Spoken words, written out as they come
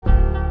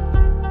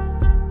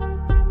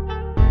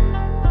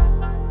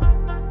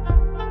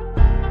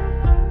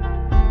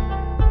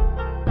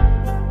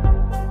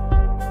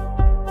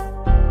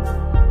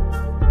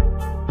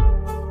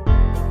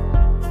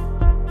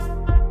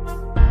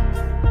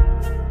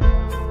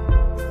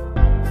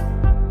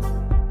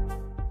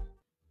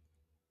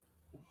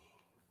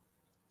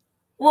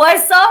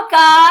What's up,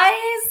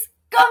 guys?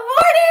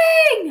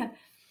 Good morning.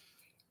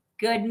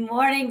 Good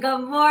morning.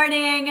 Good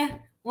morning.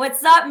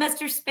 What's up,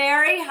 Mr.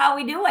 Sperry? How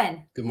we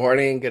doing? Good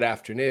morning, good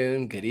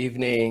afternoon, good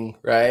evening,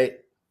 right?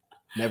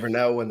 Never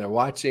know when they're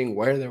watching,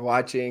 where they're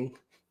watching.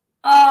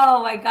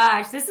 Oh my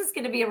gosh, this is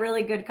going to be a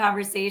really good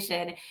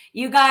conversation.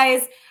 You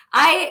guys,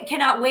 I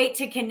cannot wait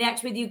to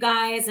connect with you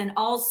guys and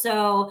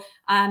also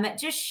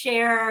just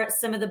share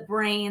some of the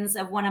brains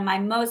of one of my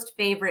most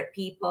favorite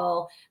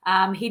people.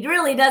 He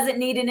really doesn't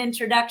need an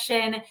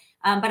introduction,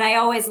 but I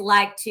always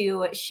like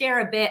to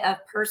share a bit of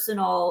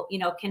personal,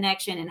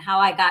 connection and how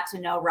I got to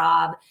know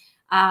Rob.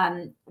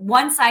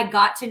 Once I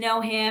got to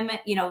know him,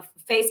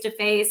 face to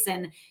face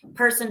and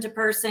person to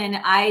person,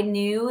 I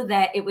knew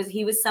that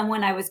he was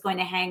someone I was going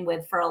to hang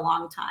with for a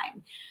long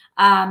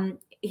time.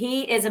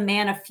 He is a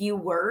man of few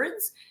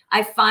words.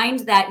 I find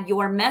that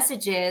your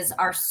messages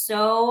are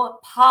so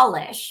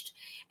polished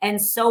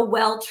and so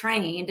well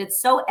trained.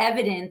 It's so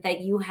evident that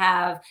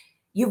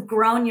you've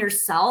grown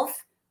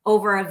yourself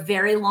over a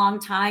very long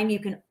time. You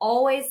can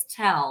always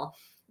tell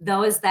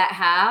those that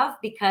have,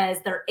 because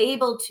they're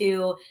able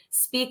to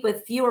speak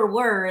with fewer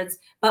words,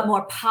 but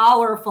more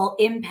powerful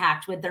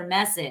impact with their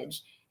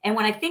message. And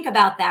when I think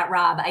about that,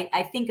 Rob,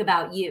 I think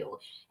about you.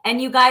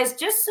 And you guys,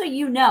 just so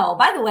you know,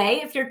 by the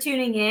way, if you're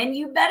tuning in,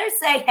 you better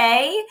say,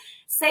 hey,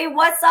 say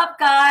what's up,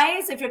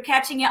 guys. If you're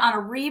catching it on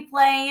a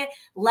replay,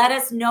 let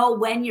us know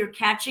when you're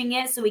catching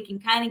it so we can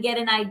kind of get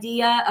an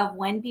idea of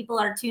when people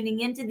are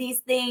tuning into these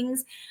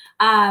things.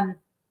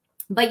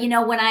 But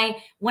when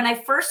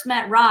I first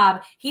met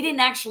Rob, he didn't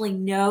actually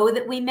know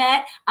that we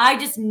met. I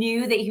just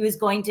knew that he was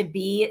going to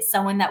be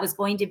someone that was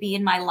going to be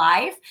in my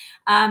life.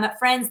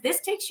 Friends,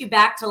 this takes you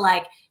back to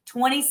like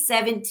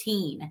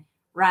 2017,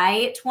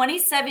 right?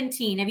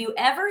 2017. Have you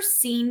ever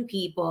seen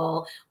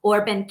people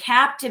or been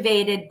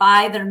captivated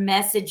by their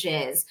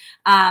messages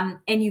and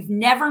you've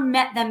never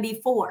met them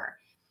before?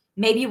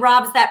 Maybe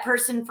Rob's that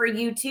person for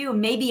you too.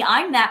 Maybe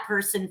I'm that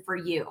person for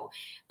you.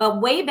 But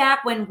way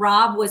back when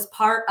Rob was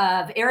part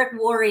of Eric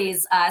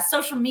Worre's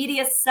social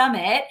media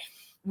summit,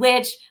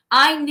 which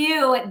I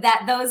knew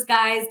that those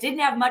guys didn't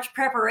have much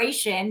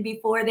preparation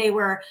before they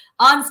were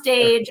on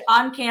stage,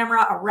 on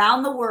camera,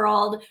 around the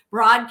world,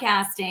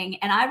 broadcasting.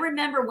 And I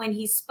remember when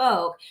he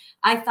spoke,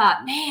 I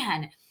thought,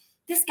 man,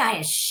 this guy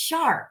is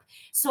sharp.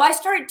 So I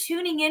started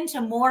tuning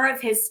into more of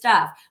his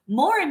stuff.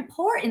 More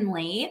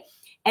importantly,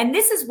 and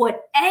this is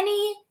what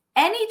any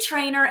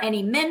trainer,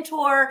 any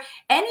mentor,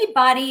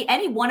 anybody,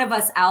 any one of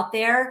us out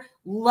there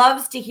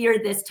loves to hear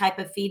this type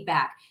of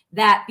feedback.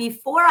 That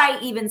before I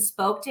even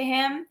spoke to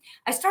him,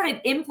 I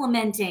started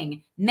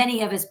implementing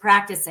many of his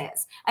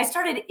practices. I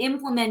started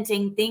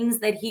implementing things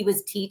that he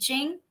was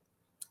teaching.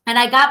 And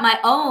I got my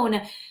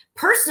own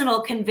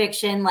personal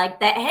conviction like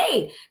that.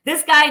 Hey,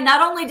 this guy,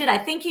 not only did I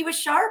think he was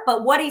sharp,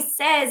 but what he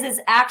says is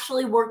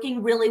actually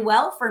working really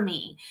well for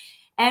me.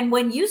 And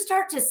when you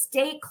start to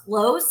stay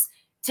close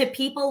to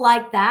people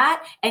like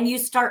that and you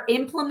start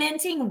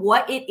implementing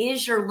what it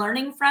is you're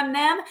learning from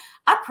them,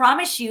 I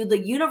promise you the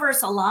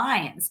universe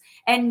aligns.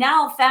 And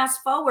now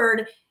fast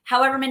forward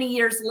however many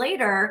years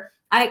later,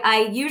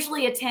 I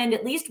usually attend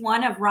at least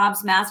one of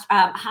Rob's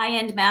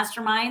high-end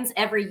masterminds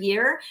every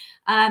year.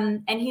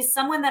 And he's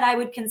someone that I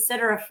would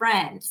consider a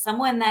friend,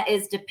 someone that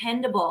is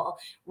dependable,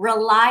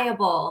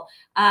 reliable.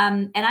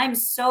 And I'm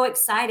so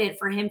excited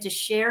for him to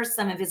share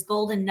some of his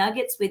golden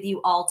nuggets with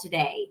you all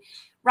today.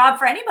 Rob,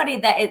 for anybody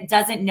that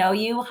doesn't know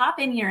you, hop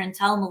in here and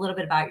tell them a little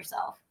bit about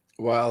yourself.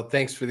 Well,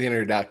 thanks for the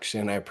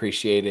introduction. I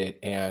appreciate it.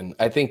 And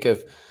I think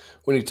of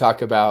when you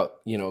talk about,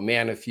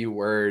 man of few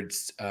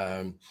words,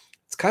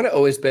 it's kind of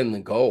always been the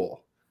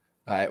goal.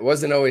 It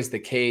wasn't always the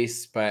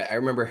case, but I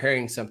remember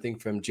hearing something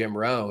from Jim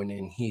Rohn,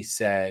 and he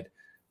said,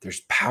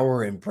 there's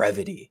power in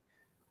brevity.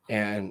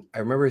 And I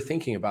remember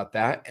thinking about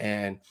that.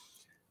 And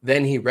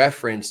then he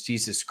referenced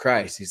Jesus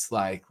Christ. He's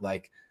like,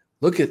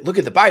 look at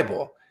the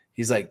Bible.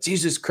 He's like,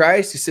 Jesus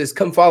Christ. He says,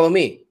 come follow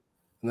me.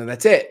 And then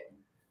that's it.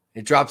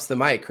 It drops the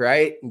mic,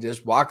 right? And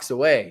just walks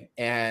away.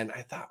 And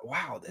I thought,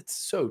 wow, that's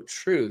so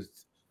true.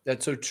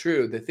 That's so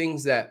true. The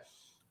things that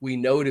we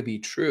know to be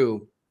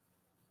true,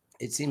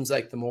 it seems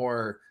like the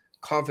more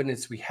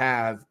confidence we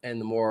have and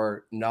the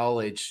more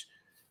knowledge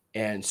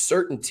and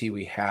certainty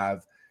we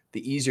have,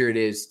 the easier it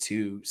is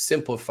to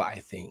simplify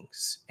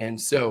things.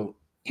 And so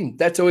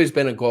that's always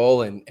been a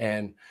goal.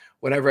 And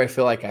whenever I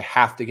feel like I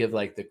have to give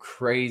like the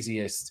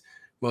craziest,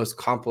 most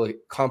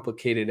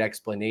complicated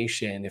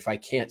explanation, if I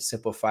can't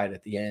simplify it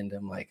at the end,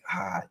 I'm like,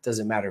 it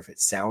doesn't matter if it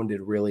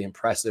sounded really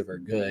impressive or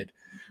good,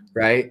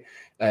 right?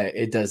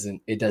 It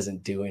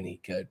doesn't do any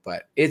good,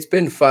 but it's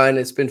been fun.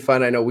 It's been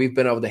fun. I know we've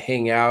been able to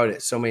hang out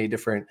at so many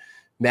different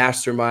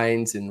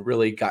masterminds and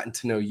really gotten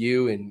to know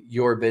you and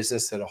your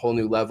business at a whole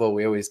new level.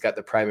 We always got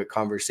the private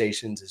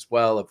conversations as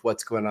well of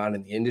what's going on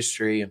in the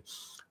industry. And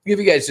I'll give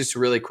you guys just a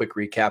really quick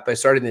recap. I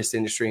started in this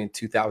industry in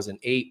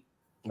 2008.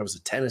 I was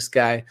a tennis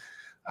guy.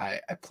 I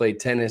played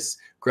tennis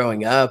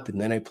growing up, and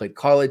then I played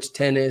college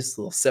tennis,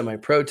 a little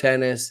semi-pro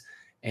tennis,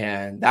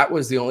 and that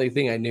was the only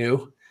thing I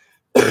knew.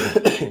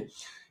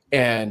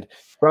 And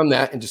from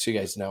that, and just so you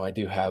guys know, I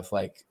do have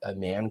like a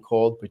man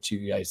cold, but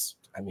you guys,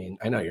 I mean,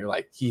 I know you're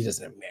like, he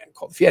doesn't have a man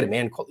cold. If he had a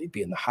man cold, he'd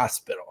be in the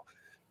hospital.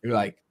 You're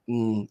like,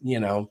 you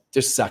know,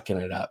 just sucking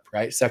it up,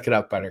 right? Suck it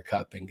up,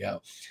 buttercup, and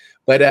go.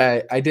 But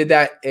I did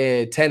that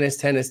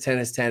tennis. And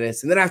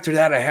then after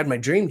that, I had my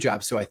dream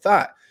job. So I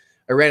thought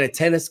I ran a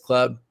tennis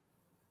club,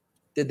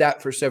 did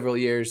that for several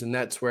years. And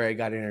that's where I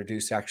got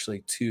introduced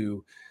actually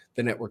to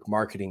the network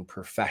marketing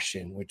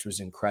profession, which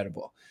was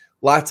incredible.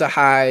 Lots of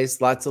highs,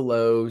 lots of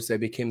lows. I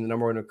became the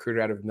 #1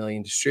 recruiter out of 1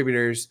 million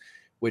distributors,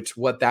 which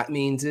what that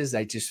means is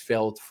I just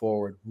failed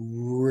forward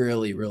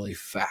really, really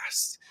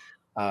fast.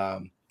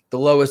 The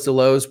lowest of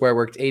lows where I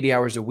worked 80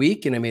 hours a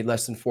week and I made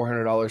less than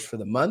 $400 for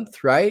the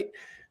month, right?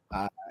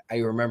 I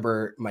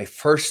remember my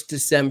first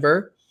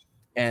December,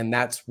 and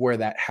that's where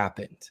that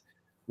happened,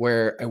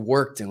 where I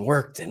worked and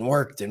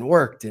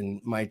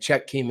my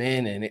check came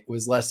in and it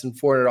was less than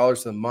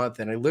 $400 a month.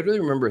 And I literally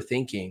remember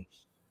thinking,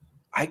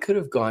 I could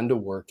have gone to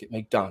work at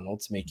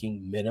McDonald's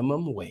making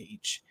minimum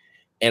wage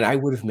and I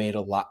would have made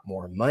a lot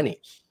more money.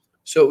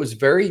 So it was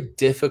very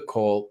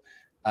difficult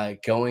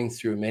going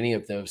through many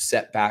of those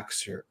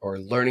setbacks or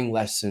learning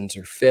lessons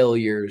or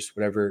failures,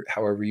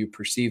 however you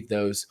perceive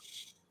those,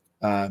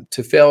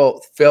 to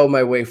fail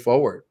my way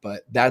forward.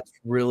 But that's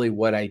really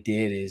what I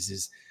did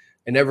is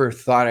I never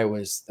thought I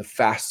was the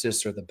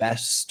fastest or the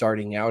best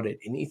starting out at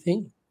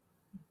anything,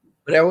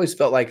 but I always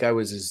felt like I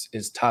was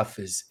as tough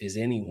as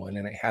anyone,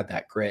 and I had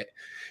that grit.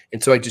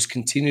 And so I just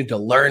continued to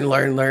learn,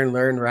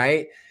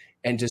 right?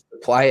 And just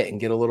apply it and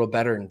get a little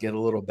better and get a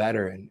little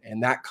better.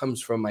 And that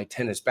comes from my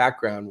tennis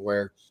background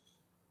where,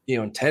 you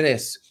know, in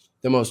tennis,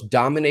 the most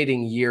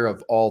dominating year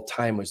of all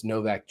time was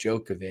Novak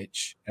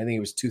Djokovic. I think it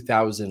was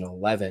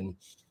 2011.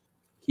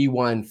 He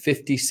won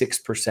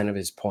 56% of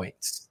his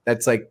points.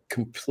 That's like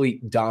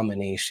complete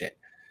domination.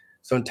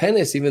 So in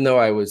tennis, even though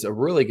I was a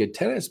really good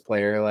tennis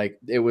player, like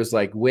it was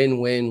like win,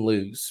 win,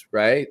 lose,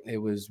 right? It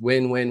was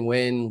win, win,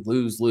 win,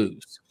 lose,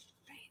 lose.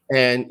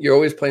 And you're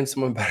always playing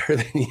someone better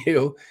than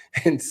you.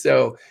 And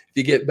so if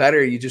you get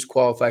better, you just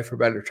qualify for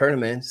better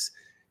tournaments.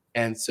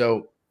 And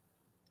so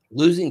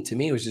losing to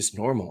me was just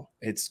normal.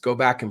 It's go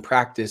back and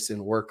practice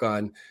and work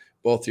on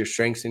both your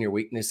strengths and your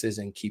weaknesses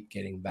and keep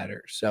getting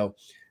better. So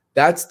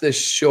that's the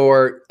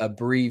short,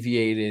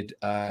 abbreviated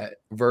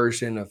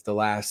version of the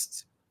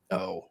last,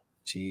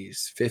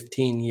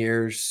 15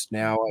 years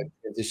now. I've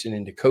transitioned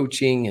into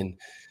coaching and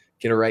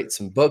get to write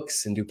some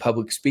books and do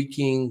public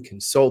speaking,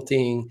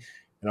 consulting,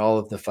 and all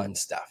of the fun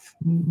stuff.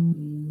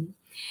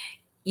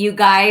 You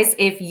guys,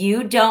 if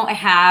you don't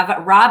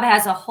have, Rob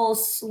has a whole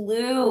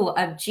slew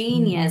of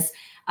genius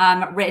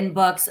written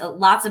books.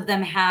 Lots of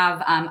them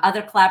have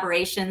other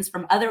collaborations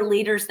from other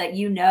leaders that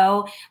you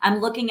know. I'm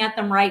looking at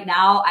them right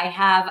now. I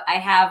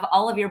have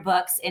all of your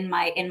books in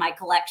my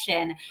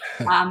collection,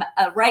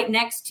 right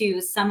next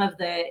to some of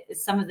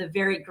the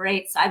very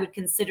greats. I would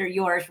consider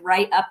yours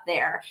right up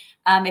there.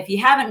 If you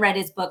haven't read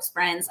his books,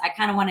 friends, I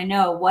kind of want to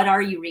know, what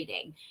are you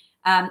reading?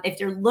 If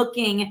you're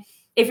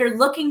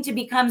looking to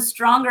become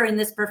stronger in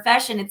this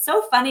profession, it's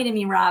so funny to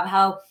me, Rob,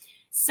 how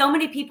so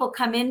many people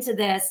come into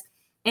this,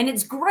 and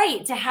it's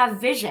great to have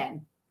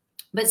vision,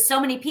 but so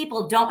many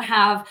people don't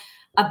have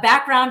a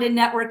background in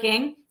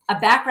networking, a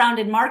background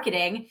in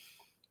marketing,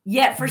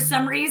 yet for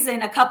some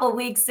reason, a couple of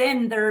weeks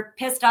in, they're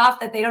pissed off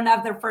that they don't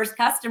have their first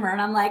customer.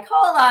 And I'm like,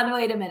 hold on,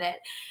 wait a minute.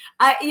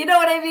 You know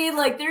what I mean?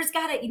 Like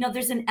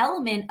there's an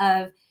element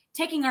of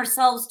taking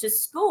ourselves to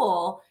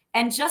school.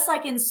 And just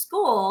like in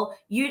school,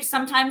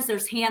 sometimes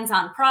there's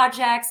hands-on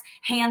projects,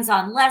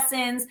 hands-on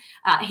lessons,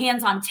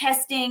 hands-on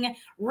testing,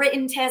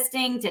 written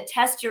testing to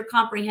test your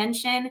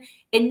comprehension.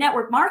 In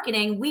network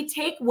marketing, we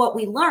take what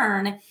we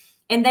learn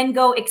and then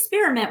go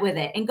experiment with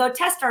it and go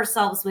test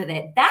ourselves with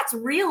it.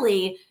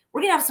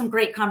 We're going to have some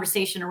great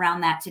conversation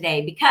around that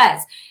today,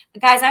 because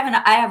guys,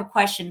 I have a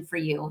question for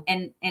you,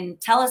 and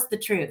tell us the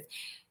truth.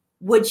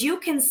 Would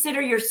you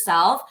consider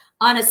yourself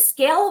on a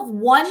scale of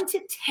 1 to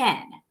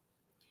 10?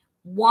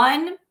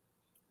 1,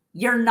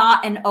 you're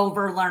not an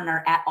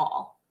overlearner at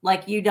all.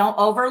 Like you don't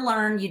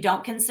overlearn. You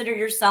don't consider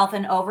yourself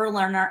an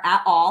overlearner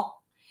at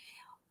all.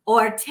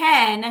 Or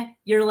 10,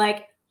 you're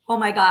like, oh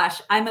my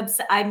gosh,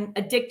 I'm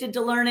addicted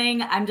to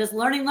learning. I'm just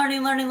learning.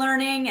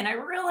 And I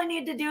really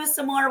need to do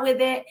some more with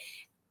it.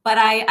 But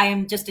I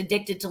am just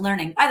addicted to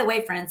learning. By the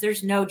way, friends,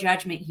 there's no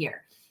judgment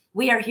here.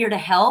 We are here to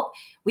help.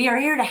 We are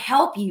here to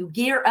help you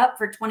gear up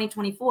for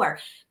 2024.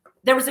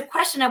 There was a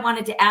question I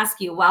wanted to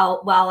ask you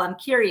while I'm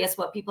curious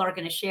what people are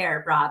going to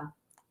share, Rob.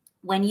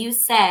 When you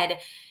said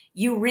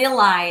you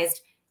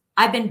realized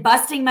I've been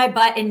busting my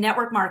butt in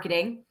network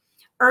marketing,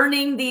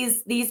 earning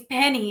these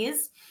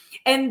pennies,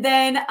 and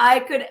then I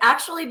could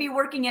actually be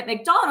working at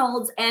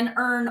McDonald's and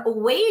earn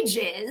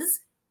wages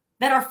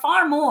that are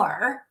far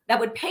more, that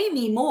would pay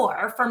me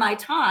more for my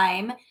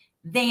time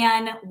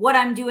than what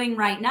I'm doing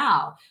right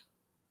now.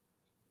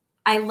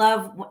 I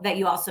love that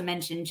you also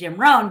mentioned Jim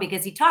Rohn,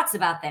 because he talks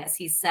about this.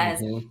 He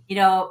says,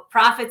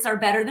 profits are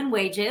better than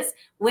wages.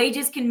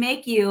 Wages can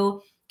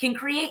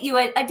create you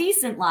a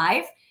decent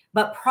life,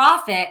 but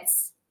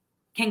profits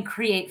can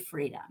create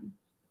freedom.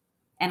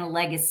 and a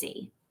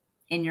legacy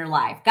in your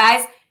life?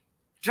 Guys,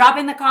 drop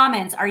in the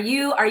comments. Are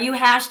you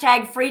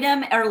hashtag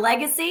freedom or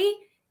legacy?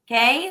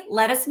 Okay,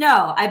 let us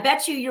know. I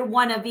bet you're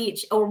one of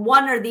each or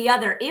one or the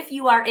other if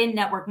you are in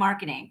network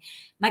marketing.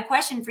 My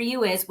question for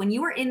you is, when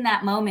you were in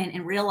that moment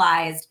and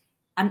realized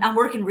I'm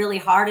working really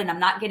hard and I'm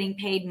not getting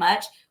paid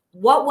much,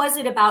 what was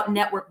it about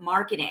network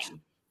marketing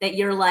that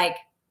you're like,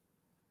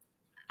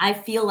 I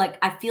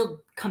feel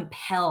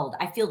compelled,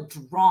 I feel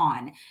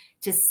drawn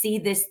to see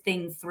this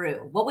thing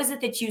through? What was it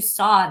that you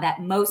saw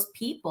that most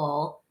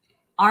people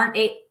aren't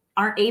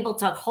able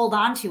to hold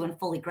on to and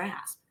fully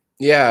grasp?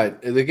 Yeah,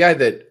 the guy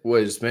that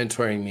was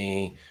mentoring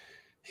me,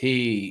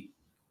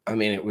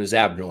 it was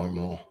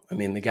abnormal. I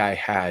mean, the guy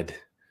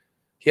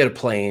he had a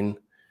plane.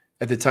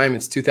 At the time,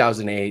 it's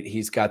 2008.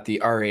 He's got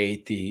the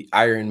R8, the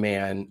Iron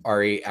Man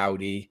R8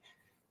 Audi.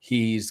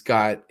 He's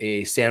got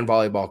a sand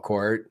volleyball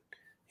court.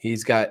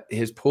 He's got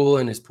his pool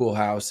in his pool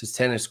house, his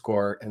tennis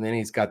court, and then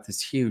he's got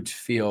this huge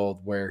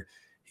field where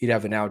he'd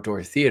have an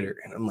outdoor theater.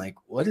 And I'm like,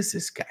 what does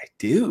this guy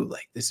do?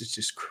 Like, this is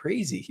just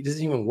crazy. He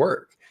doesn't even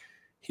work.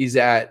 He's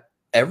at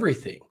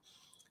everything.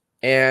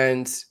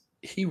 And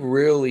he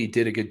really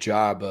did a good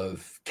job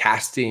of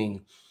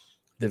casting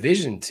the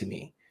vision to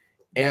me.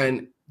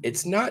 And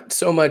it's not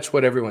so much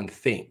what everyone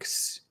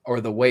thinks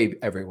or the way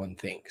everyone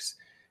thinks.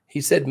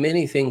 He said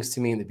many things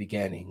to me in the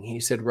beginning. He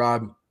said,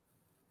 Rob,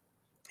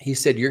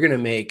 you're going to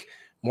make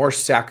more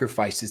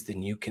sacrifices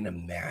than you can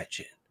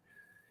imagine.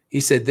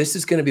 He said, this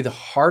is going to be the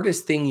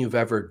hardest thing you've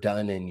ever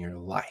done in your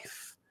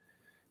life.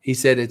 He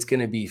said, it's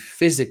going to be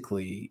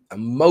physically,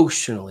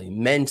 emotionally,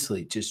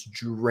 mentally, just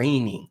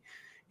draining.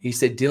 He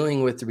said,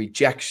 dealing with the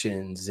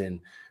rejections and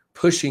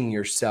pushing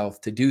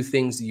yourself to do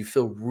things that you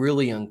feel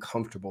really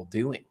uncomfortable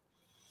doing.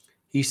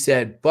 He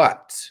said,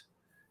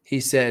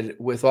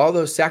 with all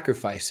those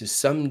sacrifices,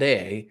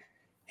 someday,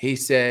 he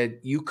said,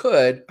 you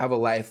could have a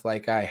life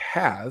like I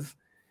have.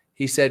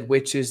 He said,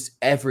 which is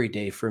every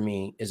day for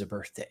me is a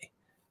birthday.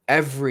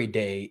 Every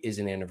day is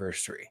an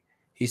anniversary.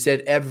 He said,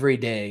 every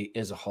day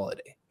is a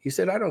holiday. He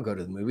said, I don't go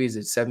to the movies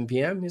at 7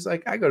 p.m. He's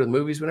like, I go to the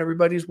movies when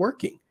everybody's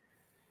working.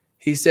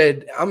 He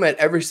said, I'm at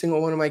every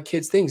single one of my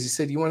kids' things. He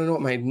said, you want to know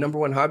what my number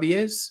one hobby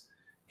is?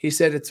 He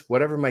said, it's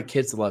whatever my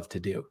kids love to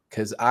do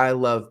because I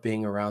love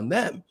being around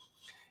them.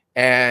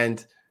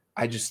 And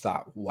I just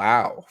thought,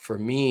 wow, for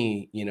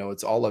me,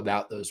 it's all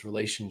about those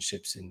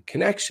relationships and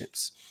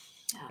connections.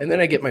 And then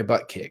I get my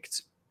butt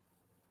kicked.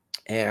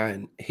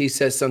 And he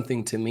says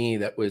something to me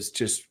that was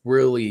just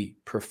really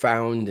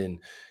profound. And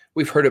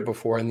we've heard it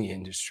before in the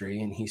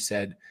industry. And he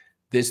said,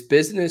 this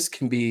business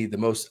can be the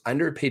most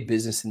underpaid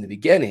business in the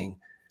beginning,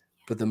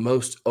 but the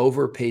most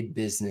overpaid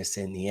business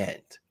in the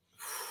end.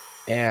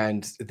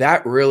 And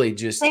that really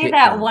just say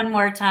that one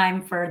more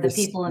time for the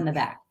people in the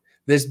back.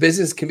 This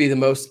business can be the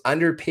most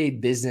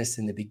underpaid business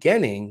in the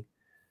beginning,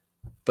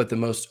 but the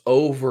most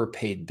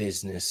overpaid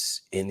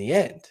business in the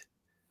end.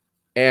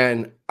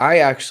 And I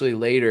actually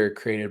later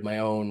created my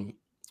own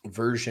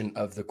version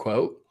of the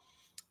quote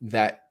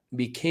that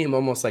became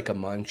almost like a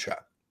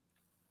mantra.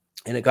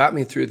 And it got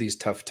me through these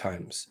tough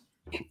times.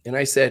 And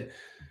I said,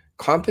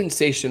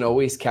 compensation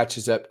always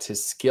catches up to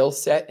skill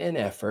set and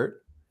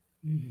effort,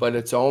 but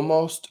it's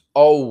almost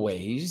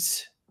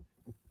always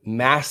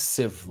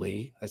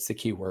massively, that's the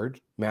key word,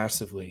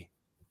 massively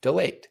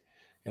delayed.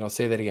 And I'll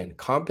say that again.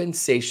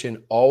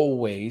 Compensation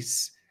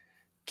always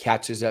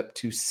catches up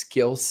to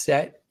skill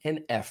set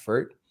and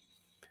effort,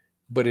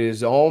 but it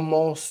is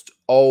almost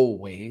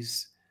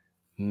always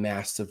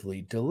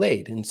massively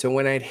delayed. And so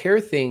when I'd hear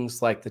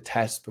things like the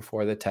test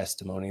before the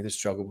testimony, the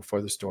struggle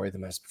before the story, the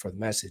mess before the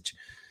message,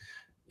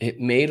 it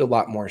made a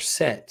lot more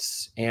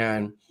sense.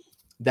 And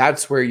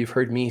that's where you've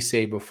heard me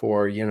say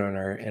before, in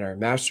our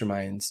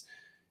masterminds,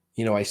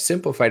 I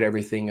simplified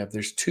everything up.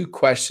 There's two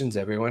questions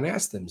everyone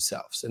asks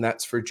themselves, and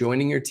that's for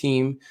joining your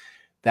team.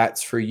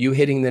 That's for you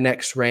hitting the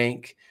next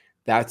rank.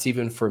 That's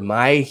even for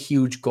my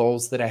huge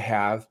goals that I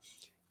have.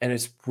 And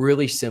it's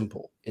really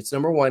simple. It's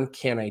number one,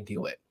 can I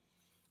do it?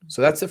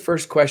 So that's the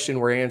first question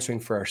we're answering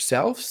for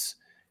ourselves,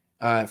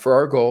 for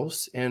our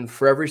goals, and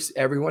for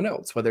everyone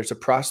else, whether it's a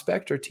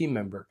prospect or team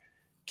member.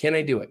 Can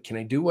I do it? Can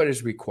I do what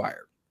is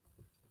required?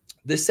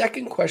 The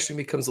second question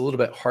becomes a little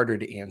bit harder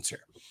to answer.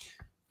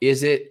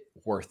 Is it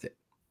worth it?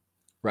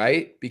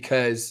 Right?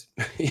 Because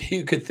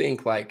you could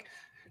think like,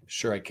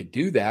 sure, I could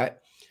do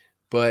that,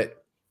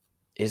 but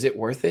is it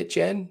worth it,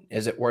 Jen?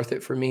 Is it worth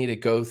it for me to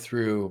go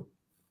through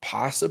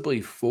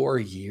possibly 4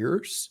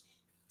 years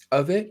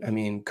of it? I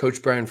mean,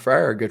 Coach Brian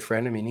Fryer, a good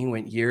friend, he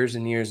went years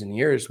and years and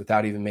years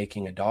without even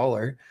making a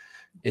dollar.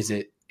 Is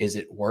it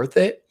worth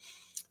it?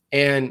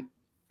 And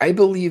I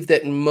believe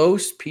that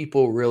most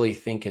people really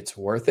think it's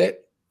worth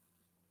it,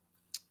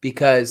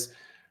 because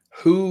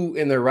who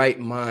in their right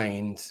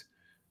mind,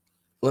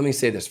 let me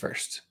say this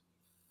first.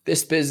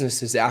 This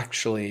business is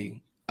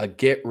actually a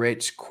get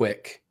rich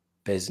quick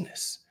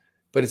business,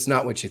 but it's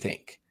not what you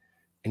think.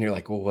 And you're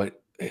like, well,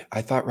 what?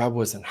 I thought Rob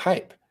wasn't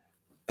hype.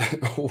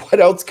 What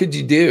else could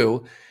you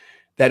do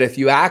that if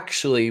you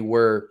actually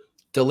were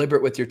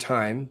deliberate with your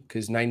time,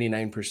 because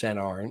 99%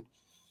 aren't,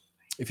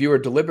 if you were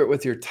deliberate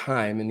with your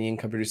time in the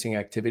income producing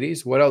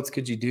activities, what else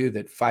could you do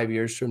that 5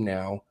 years from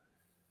now,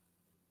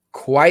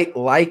 quite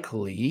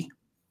likely,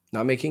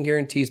 not making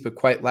guarantees, but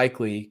quite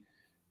likely,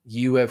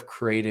 you have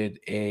created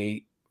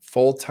a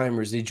full-time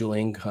residual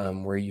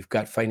income where you've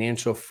got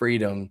financial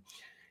freedom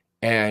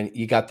and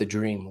you got the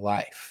dream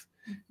life.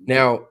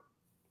 Now,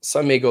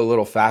 some may go a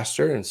little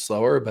faster and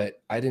slower,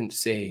 but I didn't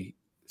say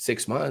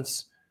 6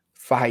 months,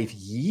 5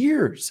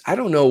 years. I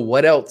don't know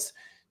what else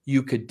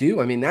you could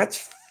do. I mean, that's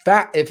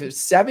fast. If it's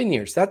 7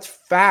 years, that's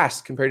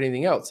fast compared to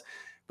anything else.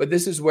 But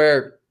this is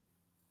where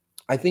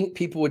I think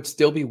people would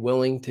still be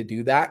willing to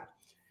do that.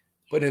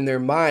 But in their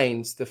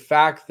minds, the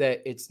fact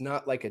that it's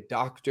not like a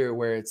doctor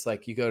where it's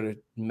like you go to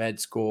med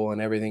school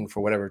and everything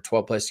for whatever,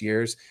 12 plus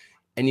years,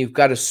 and you've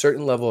got a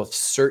certain level of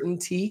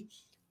certainty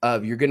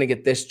of you're going to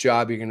get this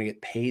job, you're going to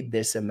get paid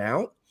this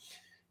amount.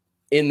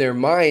 In their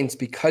minds,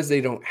 because they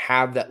don't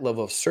have that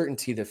level of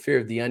certainty, the fear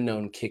of the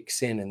unknown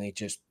kicks in and they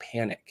just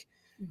panic.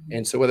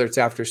 And so whether it's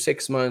after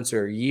 6 months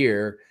or a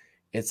year,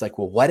 it's like,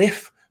 well, what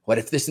if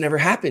this never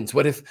happens?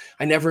 What if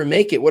I never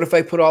make it? What if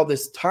I put all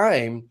this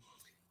time?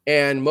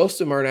 And most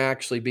of them aren't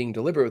actually being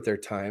deliberate with their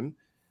time,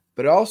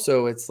 but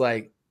also it's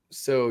like,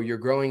 so you're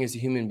growing as a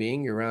human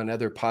being, you're around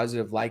other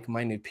positive,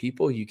 like-minded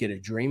people, you get a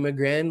dream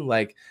again.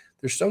 Like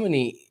there's so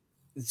many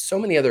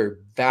other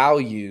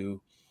values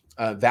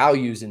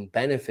and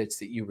benefits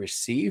that you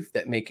receive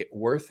that make it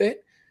worth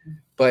it.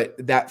 But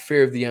that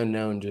fear of the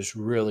unknown just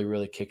really,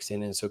 really kicks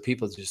in. And so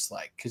people just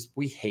like, because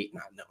we hate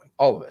not knowing.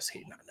 All of us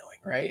hate not knowing,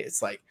 right?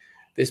 It's like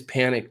this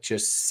panic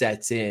just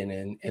sets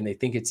in and they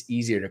think it's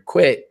easier to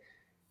quit.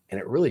 And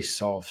it really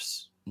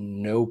solves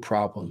no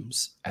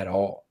problems at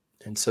all.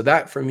 And so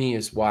that for me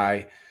is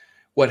why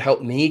what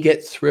helped me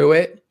get through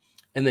it.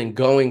 And then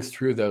going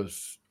through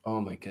those, oh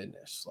my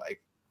goodness,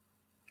 like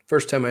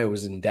first time I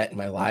was in debt in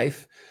my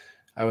life,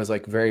 I was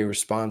like very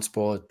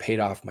responsible. I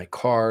paid off my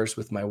cars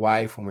with my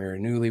wife when we were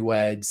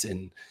newlyweds.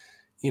 And,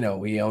 you know,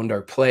 we owned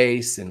our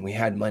place and we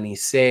had money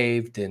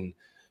saved. And it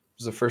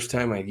was the first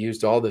time I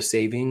used all the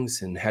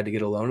savings and had to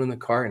get a loan on the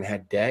car and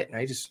had debt. And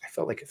I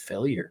felt like a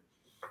failure.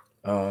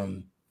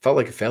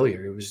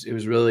 It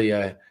was really,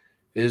 it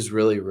is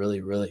really,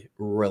 really, really,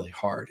 really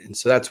hard. And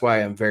so that's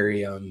why I'm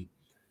very,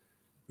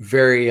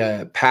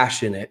 very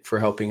passionate for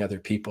helping other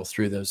people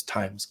through those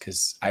times,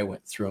 because I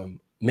went through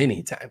them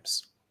many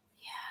times.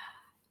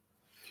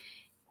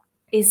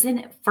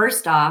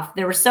 First off,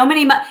 there were so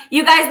many,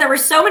 you guys, there were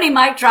so many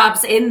mic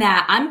drops in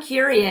that. I'm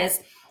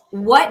curious,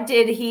 what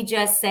did he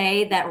just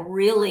say that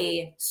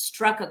really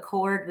struck a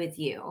chord with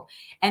you?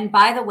 And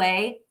by the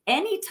way,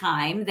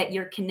 anytime that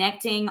you're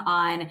connecting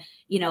on,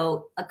 you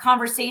know,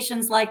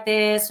 conversations like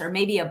this, or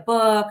maybe a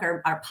book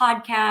or our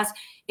podcast,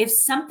 if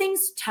something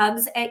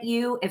tugs at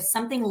you, if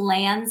something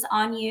lands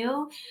on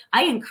you,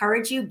 I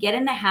encourage you, get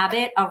in the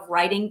habit of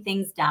writing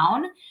things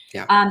down.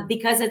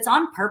 Because it's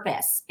on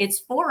purpose. It's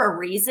for a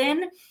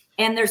reason.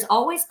 And there's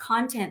always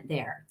content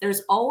there.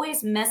 There's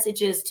always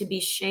messages to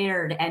be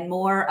shared and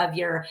more of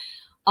your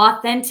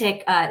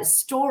authentic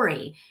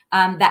story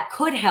that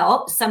could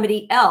help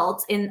somebody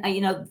else in,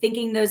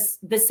 thinking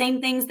the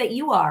same things that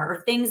you are,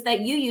 or things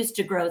that you used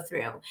to grow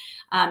through,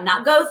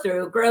 not go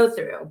through, grow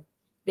through.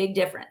 Big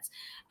difference.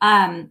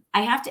 I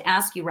have to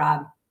ask you,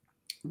 Rob,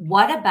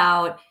 what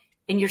about,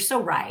 and you're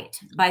so right,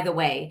 by the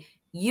way,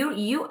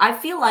 I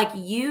feel like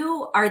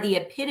you are the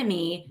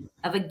epitome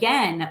of,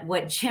 again,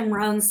 what Jim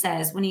Rohn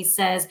says when he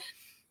says,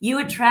 you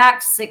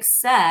attract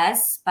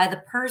success by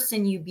the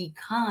person you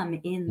become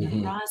in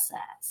the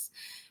process.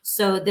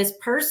 So this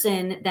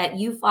person that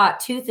you fought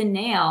tooth and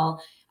nail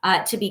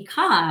to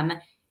become,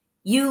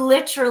 you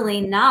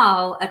literally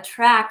now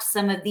attract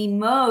some of the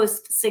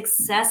most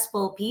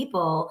successful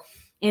people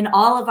in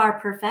all of our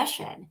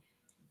profession.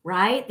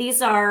 Right?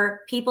 These are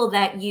people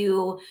that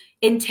you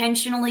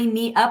intentionally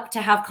meet up to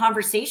have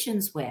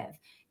conversations with.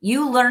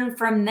 You learn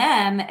from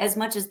them as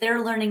much as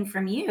they're learning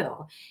from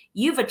you.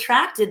 You've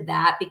attracted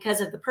that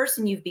because of the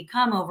person you've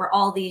become over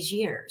all these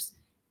years.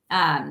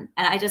 And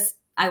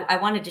I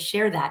wanted to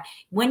share that.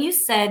 When you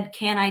said,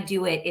 can I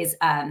do it? Is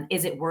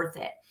it worth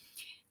it?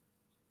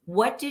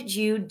 What did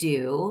you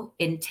do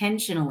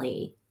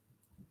intentionally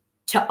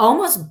to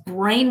almost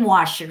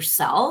brainwash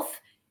yourself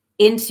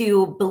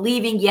into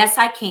believing, yes,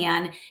 I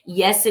can.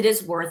 Yes, it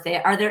is worth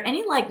it. Are there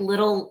any like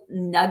little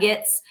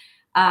nuggets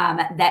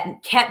that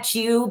kept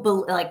you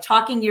like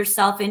talking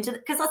yourself into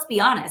it? Because let's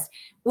be honest,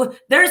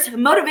 there's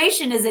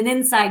motivation is an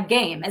inside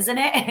game, isn't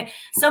it?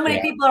 So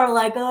many people are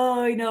like,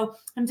 oh,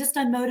 I'm just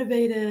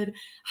unmotivated.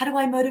 How do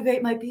I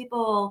motivate my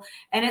people?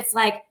 And it's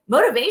like,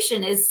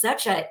 motivation is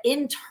such an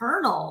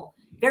internal,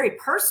 very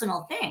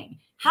personal thing.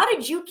 How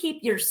did you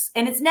keep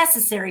and it's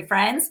necessary,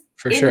 friends,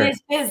 For in sure. this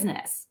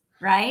business,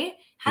 right?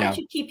 How did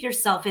you keep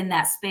yourself in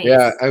that space?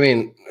 Yeah, I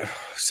mean,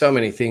 so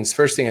many things.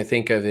 First thing I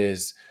think of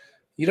is,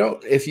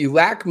 if you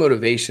lack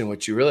motivation,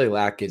 what you really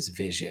lack is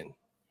vision.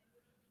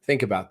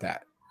 Think about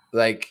that.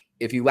 Like,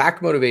 if you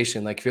lack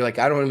motivation, like if you're like,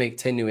 I don't want to make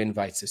 10 new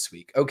invites this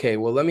week. Okay,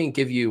 well, let me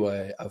give you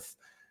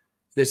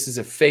this is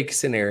a fake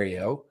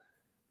scenario,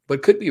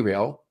 but could be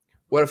real,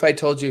 What if I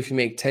told you if you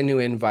make 10 new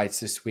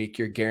invites this week,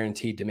 you're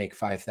guaranteed to make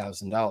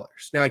 $5,000?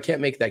 Now, I can't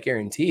make that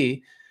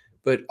guarantee,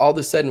 but all of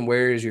a sudden,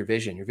 where is your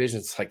vision? Your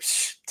vision's like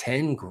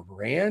 10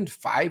 grand,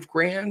 5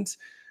 grand,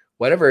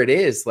 whatever it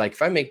is. Like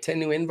if I make 10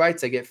 new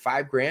invites, I get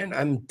 5 grand,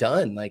 I'm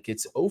done. Like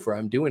it's over.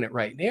 I'm doing it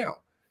right now.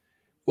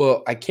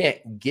 Well, I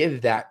can't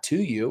give that to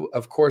you.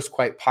 Of course,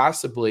 quite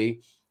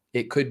possibly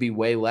it could be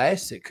way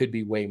less. It could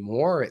be way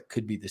more. It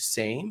could be the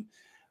same.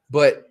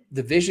 But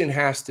the vision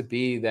has to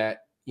be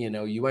that,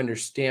 you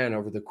understand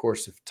over the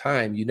course of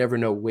time, you never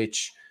know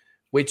which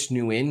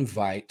new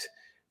invite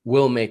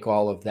will make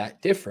all of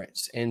that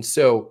difference. And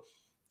so,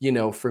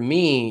 for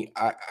me,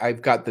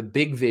 I've got the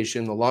big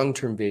vision, the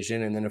long-term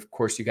vision. And then of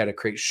course you got to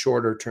create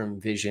shorter term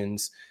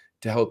visions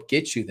to help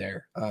get you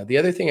there. The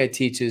other thing I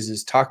teach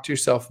is talk to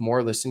yourself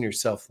more, listen to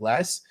yourself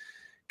less,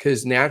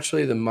 because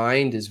naturally the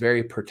mind is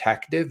very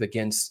protective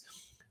against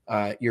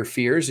your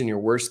fears and your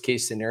worst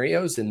case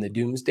scenarios and the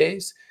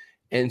doomsdays.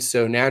 And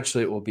so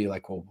naturally it will be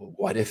like, well,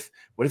 what if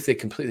they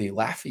completely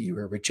laugh at you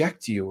or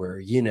reject you or,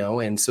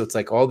 and so it's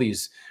like all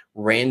these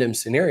random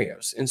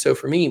scenarios. And so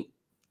for me,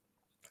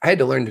 I had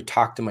to learn to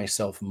talk to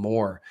myself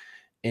more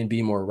and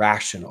be more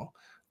rational.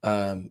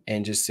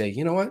 And just say,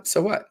 you know what? So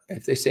what?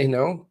 If they say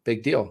no,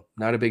 big deal,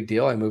 not a big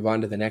deal. I move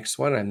on to the next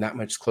one. I'm that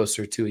much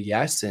closer to a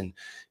yes. And,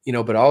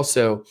 but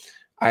also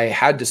I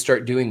had to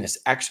start doing this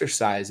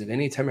exercise of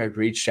anytime I've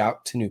reached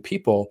out to new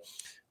people,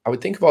 I would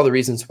think of all the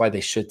reasons why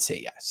they should say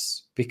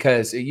yes,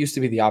 because it used to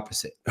be the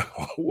opposite.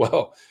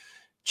 Well,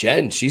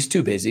 Jen, she's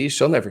too busy.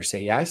 She'll never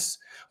say yes.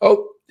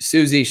 Oh,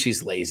 Susie,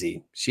 she's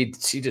lazy. She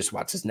just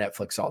watches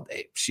Netflix all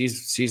day.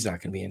 She's not going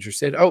to be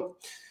interested. Oh,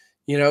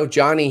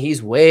 Johnny,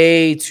 he's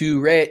way too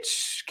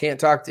rich. Can't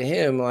talk to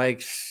him.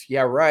 Like,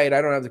 yeah, right.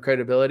 I don't have the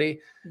credibility.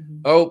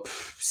 Mm-hmm. Oh,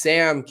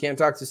 Sam, can't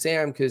talk to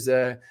Sam because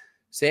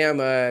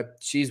Sam,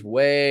 she's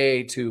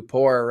way too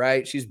poor,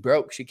 right? She's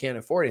broke. She can't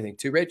afford anything.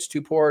 Too rich,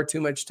 too poor,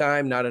 too much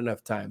time, not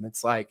enough time.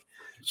 It's like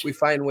we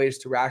find ways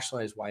to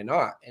rationalize why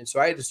not. And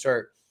so I had to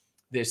start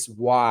this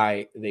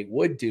why they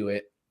would do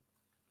it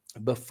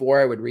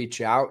before I would reach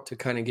out to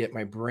kind of get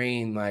my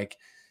brain like,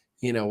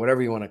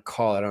 whatever you want to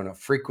call it. I don't know,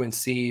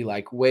 frequency,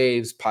 like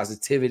waves,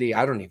 positivity.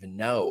 I don't even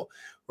know,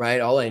 right?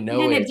 All I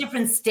know is in a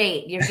different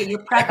state. You're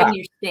prepping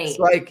your state. It's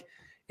like,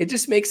 it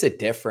just makes a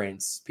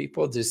difference.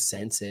 People just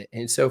sense it.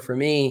 And so for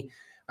me,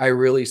 I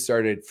really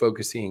started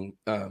focusing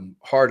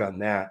hard on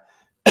that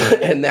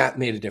and that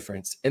made a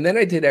difference. And then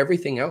I did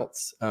everything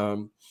else.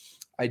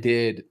 I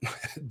did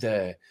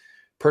the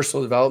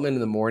personal development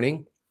in the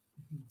morning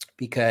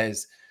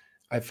because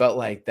I felt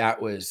like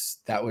that was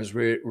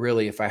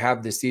really, if I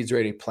have the seeds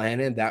already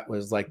planted, that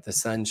was like the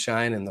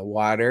sunshine and the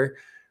water,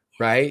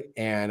 right?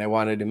 And I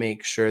wanted to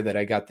make sure that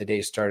I got the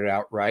day started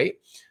out right.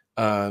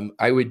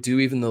 I would do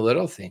even the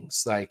little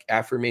things like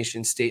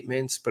affirmation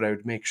statements, but I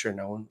would make sure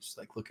no one was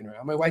like looking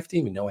around. My wife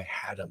didn't even know I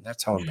had them.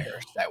 That's how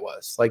embarrassed I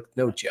was. Like,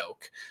 no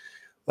joke.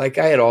 Like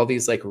I had all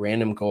these like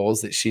random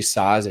goals that she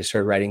saw as I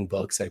started writing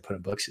books. I put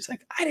in books. She's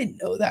like, I didn't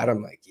know that.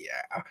 I'm like,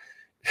 yeah.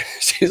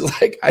 She's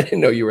like, I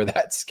didn't know you were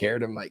that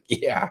scared. I'm like,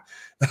 yeah.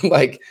 I'm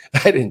like,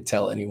 I didn't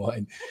tell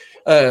anyone.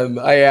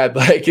 I had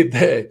like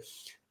the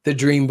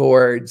dream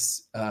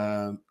boards.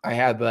 I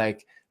had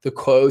like the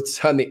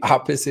quotes on the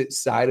opposite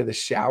side of the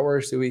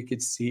shower so we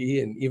could see.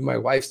 And even my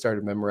wife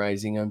started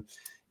memorizing them,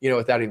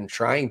 without even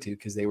trying to,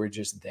 because they were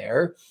just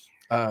there.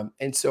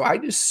 And so I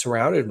just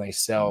surrounded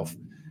myself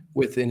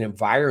with an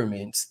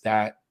environment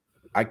that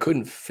I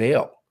couldn't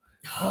fail.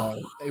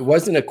 It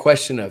wasn't a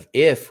question of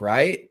if,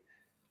 right?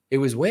 It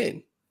was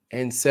when.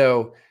 And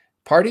so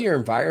part of your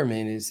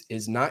environment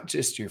is not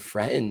just your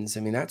friends.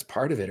 I mean, that's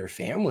part of it, or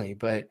family,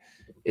 but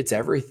it's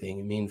everything.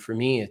 I mean, for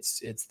me,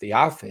 it's the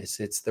office,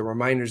 it's the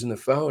reminders in the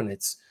phone,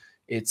 it's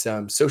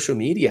social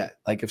media.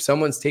 Like if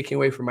someone's taking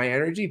away from my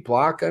energy,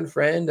 block,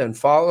 unfriend,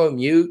 unfollow,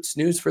 mute,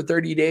 snooze for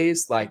 30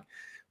 days, like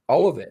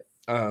all of it.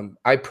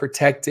 I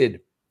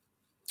protected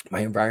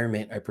my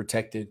environment. I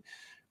protected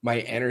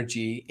my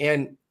energy.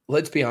 And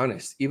let's be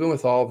honest, even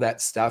with all of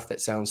that stuff that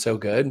sounds so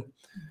good,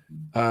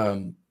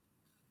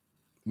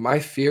 my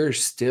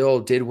fears still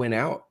did win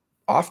out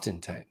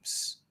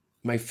oftentimes.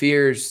 My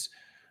fears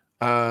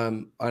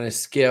on a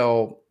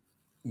scale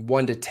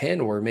 1 to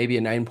 10 or maybe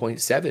a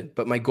 9.7,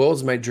 but my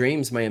goals, my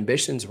dreams, my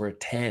ambitions were a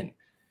 10.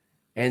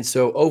 And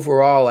so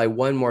overall, I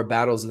won more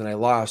battles than I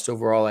lost.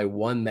 Overall, I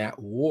won that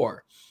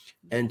war.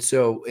 And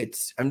so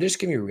I'm just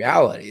giving you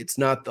reality. It's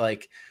not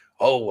like,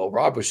 oh, well,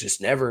 Rob was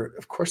just never,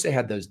 of course I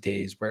had those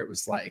days where it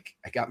was like,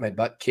 I got my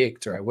butt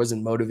kicked or I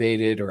wasn't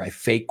motivated or I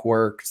fake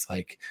worked.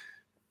 Like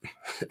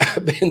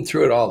I've been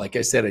through it all. Like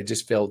I said, I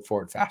just failed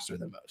forward faster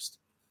than most.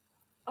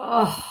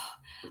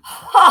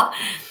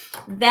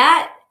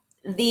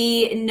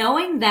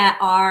 Knowing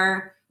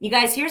that you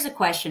guys, here's a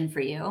question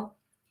for you.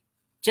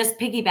 Just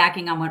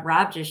piggybacking on what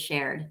Rob just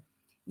shared,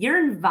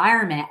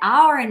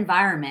 our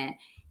environment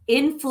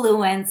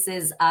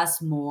influences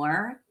us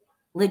more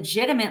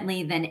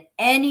legitimately than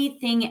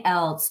anything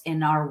else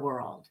in our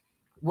world.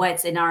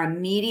 What's in our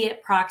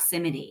immediate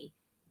proximity,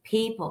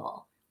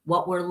 people,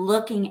 what we're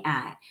looking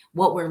at,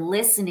 what we're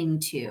listening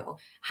to,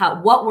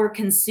 what we're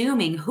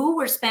consuming, who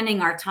we're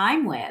spending our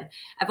time with.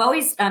 I've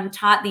always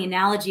taught the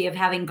analogy of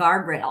having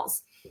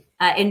guardrails,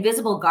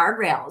 invisible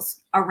guardrails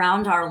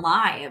around our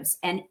lives.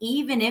 And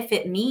even if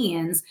it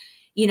means,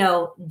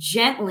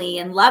 gently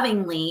and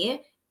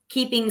lovingly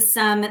keeping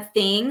some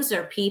things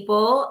or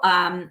people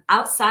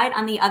outside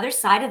on the other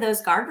side of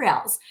those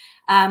guardrails.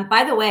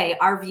 By the way,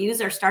 our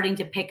views are starting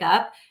to pick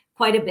up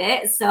quite a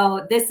bit.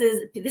 So this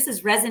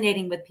is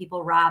resonating with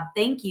people, Rob.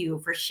 Thank you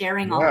for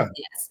sharing all of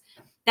this.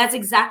 That's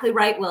exactly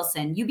right,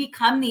 Wilson. You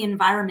become the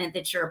environment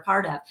that you're a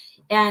part of.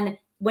 And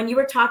when you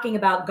were talking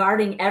about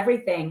guarding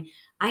everything,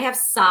 I have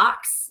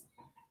socks.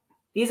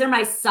 These are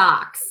my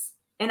socks.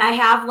 And I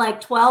have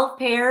like 12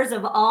 pairs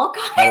of all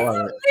kinds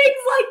of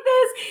things like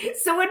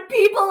this. So when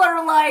people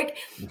are like,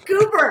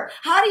 Cooper,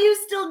 how do you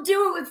still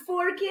do it with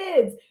 4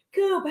 kids?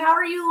 Coop, how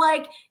are you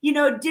like,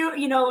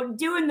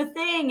 doing the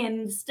thing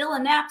and still a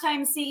nap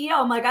time CEO?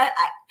 I'm like,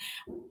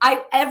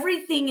 I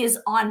everything is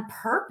on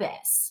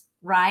purpose,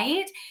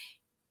 right?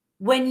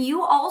 When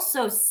you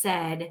also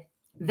said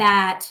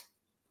that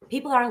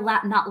people are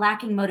not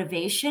lacking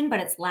motivation, but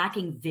it's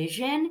lacking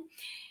vision,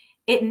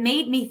 it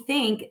made me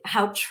think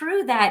how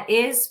true that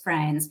is,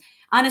 friends.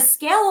 On a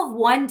scale of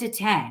 1 to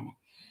 10,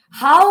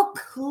 how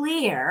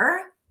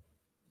clear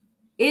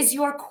is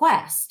your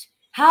quest?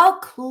 How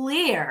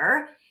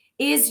clear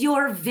is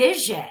your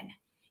vision,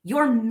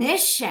 your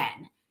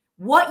mission,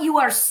 what you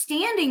are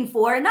standing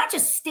for? And not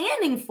just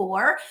standing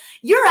for,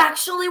 you're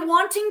actually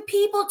wanting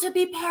people to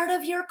be part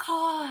of your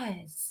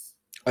cause.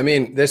 I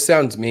mean, this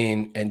sounds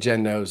mean, and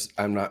Jen knows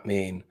I'm not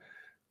mean,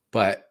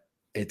 but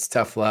it's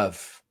tough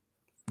love.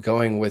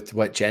 Going with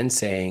what Jen's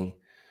saying,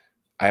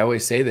 I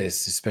always say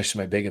this,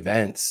 especially my big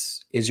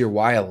events, is your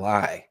why a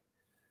lie?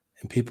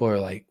 And people are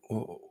like,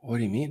 well, what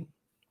do you mean?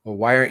 Well,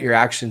 why aren't your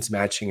actions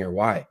matching your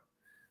why?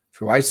 If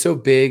your why's so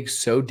big,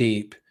 so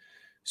deep,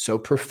 so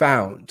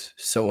profound,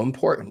 so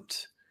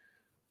important,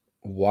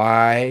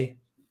 why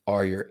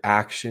are your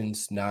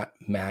actions not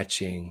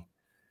matching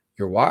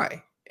your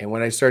why? And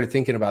when I started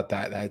thinking about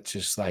that, that's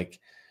just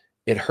like,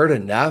 it hurt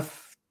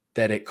enough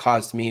that it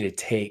caused me to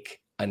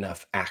take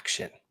enough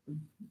action.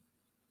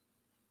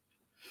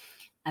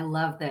 I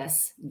love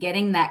this,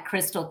 getting that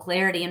crystal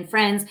clarity. And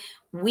friends,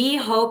 we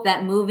hope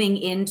that moving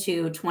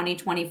into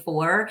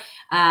 2024,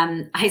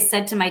 I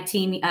said to my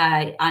team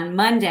on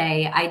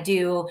Monday, I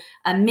do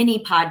a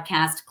mini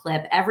podcast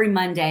clip every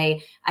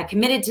Monday. I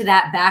committed to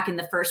that back in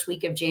the first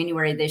week of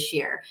January this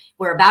year.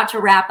 We're about to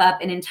wrap up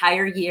an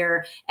entire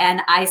year.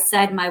 And I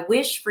said, my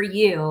wish for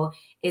you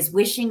is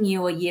wishing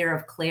you a year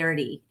of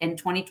clarity in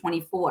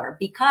 2024.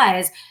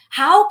 Because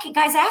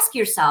guys, ask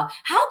yourself,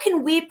 how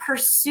can we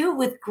pursue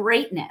with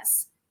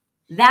greatness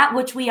that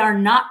which we are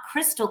not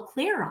crystal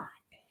clear on?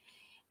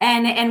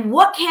 And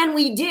what can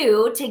we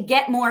do to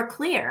get more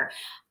clear?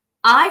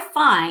 I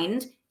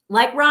find,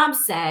 like Rob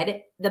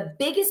said, the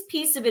biggest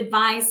piece of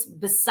advice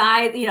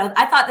besides,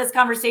 I thought this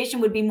conversation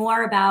would be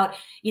more about,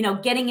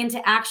 getting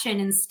into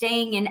action and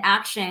staying in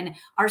action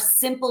are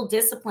simple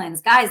disciplines.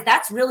 Guys,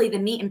 that's really the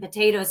meat and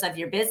potatoes of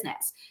your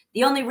business.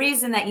 The only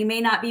reason that you may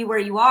not be where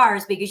you are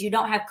is because you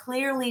don't have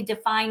clearly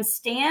defined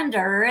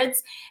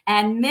standards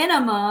and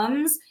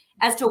minimums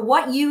as to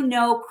what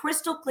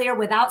crystal clear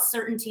without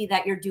certainty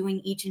that you're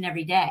doing each and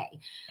every day.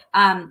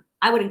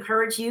 I would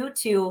encourage you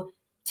to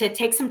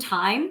take some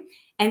time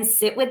and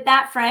sit with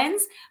that,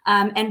 friends,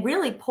 and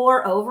really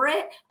pour over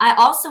it. I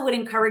also would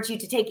encourage you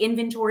to take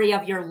inventory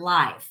of your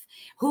life.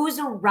 Who's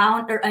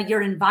around, or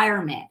your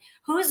environment?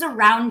 Who's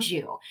around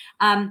you?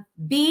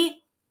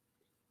 Be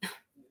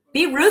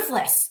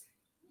ruthless.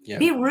 Yeah.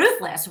 Be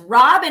ruthless.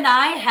 Rob and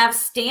I have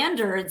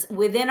standards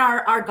within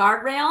our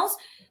guardrails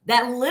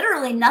that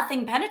literally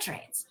nothing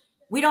penetrates.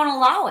 We don't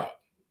allow it.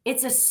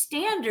 It's a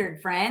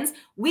standard, friends.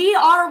 We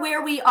are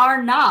where we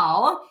are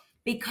now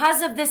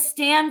because of the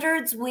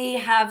standards we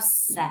have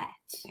set.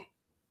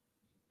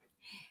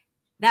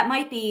 That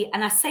might be,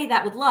 and I say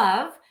that with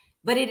love,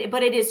 but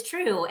it is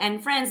true.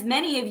 And friends,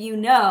 many of you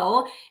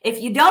know,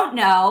 if you don't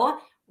know,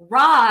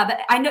 Rob,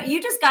 I know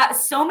you just got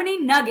so many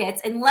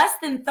nuggets in less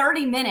than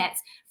 30 minutes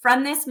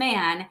from this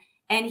man.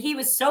 And he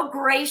was so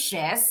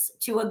gracious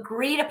to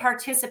agree to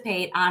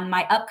participate on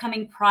my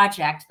upcoming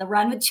project, the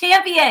Run with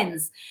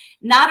Champions.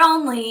 Not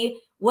only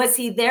was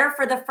he there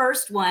for the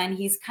first one,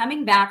 he's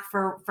coming back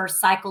for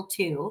cycle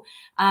 2.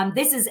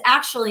 This is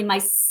actually my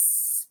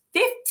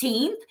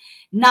 15th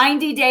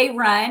 90-day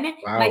run.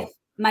 Wow.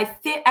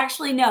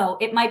 Actually, no,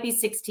 it might be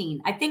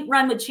 16. I think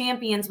Run with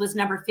Champions was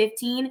number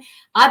 15.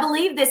 I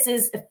believe this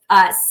is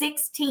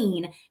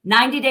 16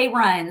 90-day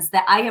runs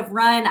that I have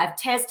run. I've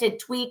tested,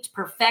 tweaked,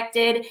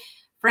 perfected.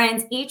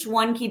 Friends, each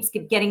one keeps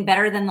getting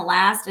better than the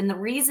last. And the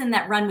reason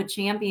that Run with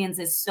Champions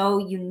is so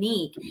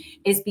unique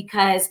is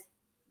because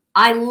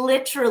I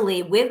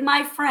literally, with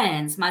my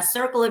friends, my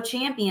circle of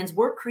champions,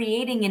 we're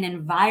creating an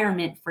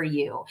environment for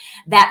you.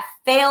 That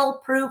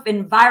fail-proof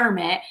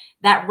environment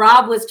that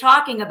Rob was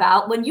talking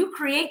about. When you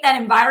create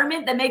that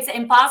environment that makes it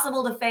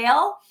impossible to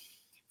fail,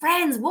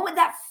 friends, what would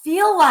that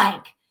feel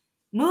like?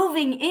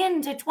 moving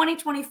into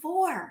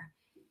 2024.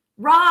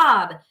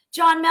 Rob,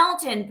 John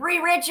Melton, Bree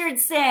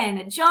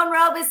Richardson, Joan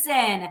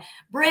Robeson,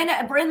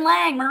 Bryn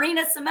Lang,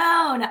 Marina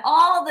Simone,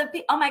 all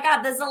the, oh my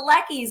God, the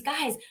Zaleckis,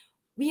 guys,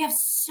 we have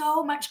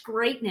so much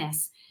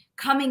greatness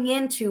coming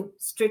in to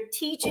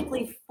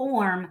strategically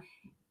form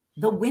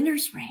the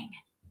winner's ring.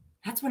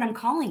 That's what I'm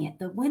calling it,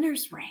 the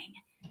winner's ring.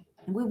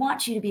 And we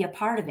want you to be a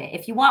part of it.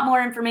 If you want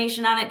more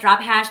information on it, drop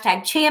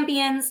hashtag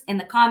champions in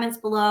the comments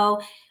below,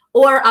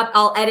 or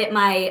I'll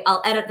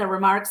edit the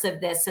remarks of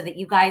this so that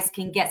you guys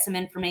can get some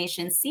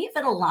information, see if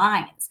it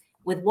aligns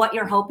with what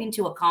you're hoping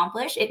to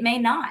accomplish. It may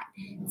not.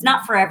 It's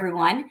not for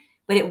everyone,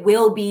 but it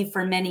will be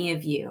for many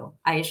of you.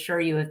 I assure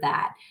you of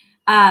that.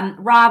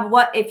 Rob,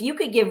 what if you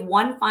could give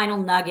one final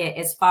nugget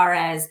as far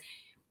as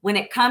when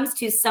it comes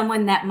to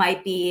someone that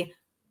might be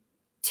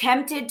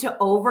tempted to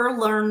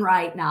overlearn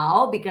right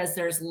now because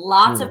there's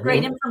lots of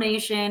great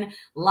information,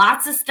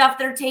 lots of stuff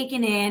they're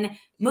taking in,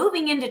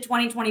 moving into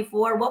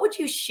 2024, what would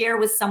you share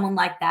with someone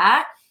like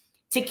that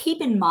to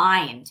keep in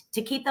mind,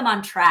 to keep them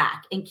on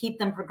track and keep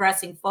them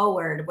progressing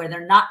forward where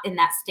they're not in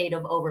that state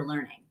of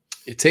overlearning?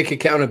 You take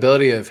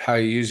accountability of how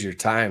you use your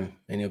time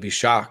and you'll be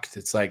shocked.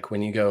 It's like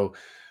when you go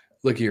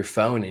look at your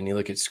phone and you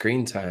look at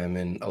screen time,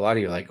 and a lot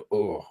of you are like,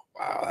 oh,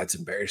 wow, that's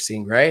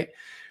embarrassing, right?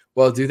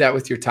 Well, do that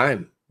with your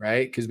time,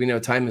 right? Because we know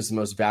time is the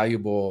most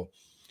valuable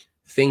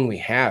thing we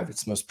have.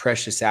 It's the most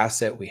precious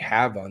asset we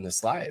have on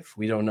this life.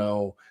 We don't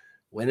know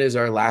when is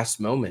our last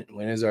moment,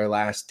 when is our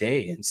last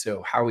day. And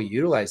so how we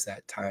utilize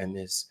that time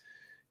is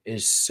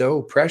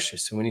so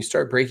precious. And when you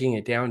start breaking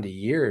it down to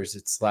years,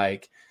 it's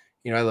like,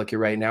 you know, I look at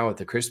right now with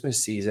the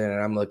Christmas season,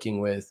 and I'm looking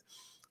with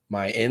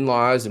my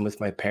in-laws and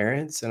with my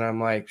parents, and I'm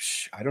like,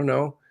 I don't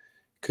know.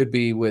 Could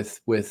be with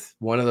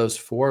one of those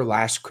four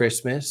last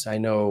Christmas. I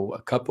know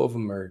a couple of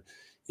them are,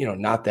 you know,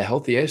 not the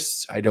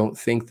healthiest. I don't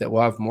think that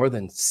we'll have more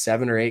than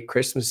 7 or 8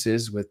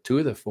 Christmases with 2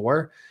 of the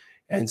 4.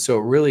 And so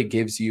it really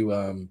gives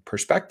you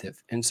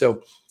perspective. And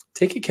so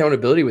take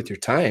accountability with your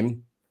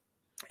time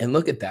and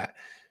look at that.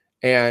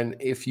 And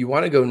if you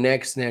want to go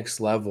next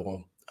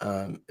level,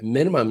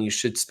 minimum, you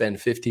should spend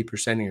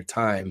 50% of your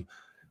time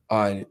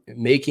on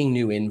making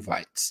new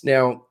invites.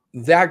 Now,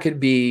 that could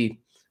be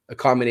a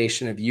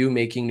combination of you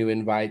making new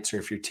invites, or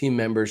if your team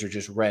members are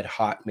just red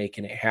hot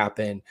making it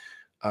happen,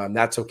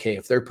 that's okay.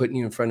 If they're putting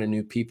you in front of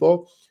new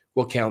people,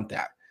 we'll count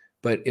that.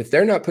 But if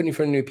they're not putting you in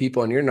front of new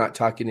people and you're not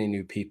talking to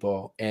new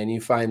people, and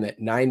you find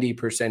that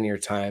 90% of your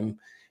time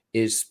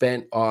is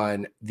spent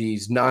on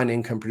these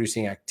non-income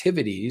producing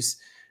activities,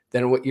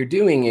 then what you're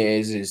doing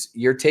is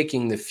you're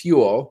taking the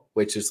fuel,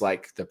 which is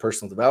like the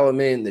personal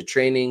development, the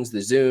trainings, the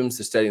Zooms,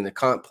 the studying the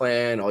comp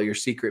plan, all your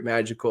secret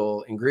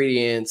magical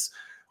ingredients,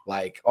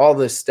 like all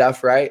this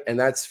stuff, right? And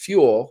that's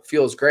fuel.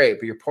 Fuel's great,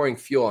 but you're pouring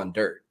fuel on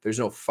dirt. There's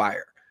no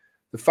fire.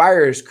 The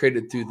fire is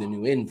created through the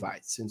new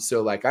invites. And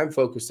so like I'm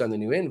focused on the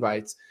new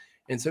invites,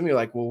 and some of you are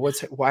like, well,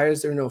 why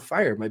is there no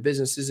fire? My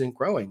business isn't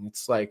growing.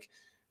 It's like,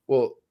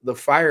 well, the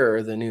fire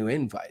are the new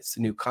invites,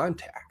 the new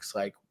contacts,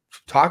 like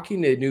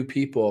talking to new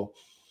people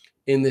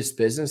in this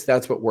business.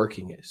 That's what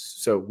working is.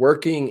 So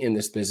working in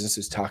this business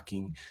is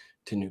talking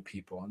to new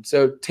people. And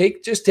so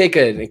just take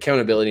an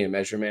accountability and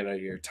measurement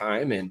of your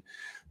time. And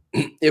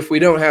if we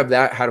don't have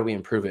that, how do we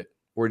improve it?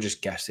 We're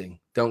just guessing.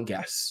 Don't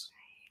guess.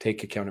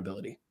 Take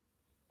accountability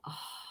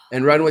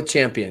and run with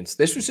champions.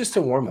 This was just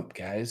a warm up,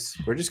 guys.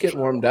 We're just getting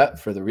warmed up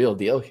for the real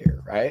deal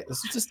here, right?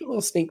 This is just a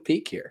little sneak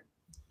peek here.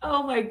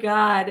 Oh my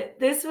God.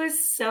 This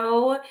was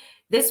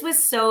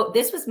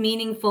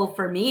meaningful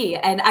for me.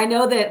 And I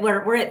know that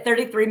we're at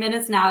 33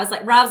 minutes now. I was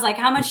like, Rob's like,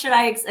 how much should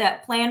I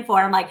plan for?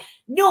 I'm like,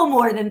 no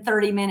more than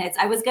 30 minutes.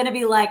 I was going to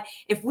be like,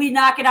 if we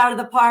knock it out of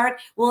the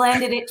park, we'll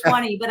end it at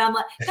 20. But I'm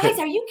like, guys,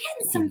 are you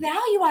getting some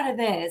value out of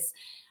this?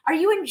 Are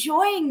you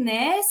enjoying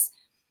this?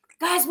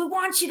 Guys, we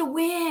want you to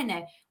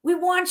win. We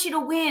want you to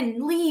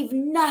win. Leave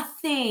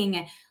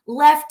nothing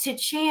left to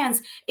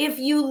chance. If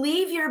you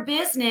leave your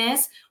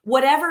business,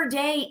 whatever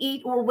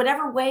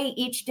way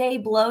each day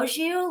blows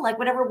you, like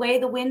whatever way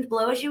the wind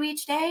blows you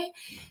each day,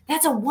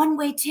 that's a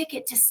one-way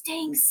ticket to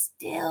staying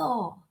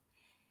still.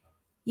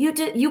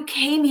 You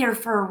came here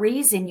for a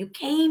reason. You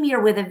came here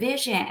with a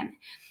vision.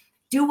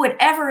 Do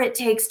whatever it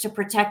takes to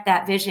protect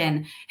that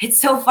vision. It's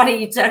so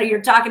funny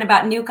you're talking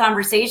about new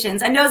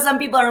conversations. I know some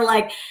people are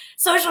like,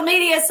 social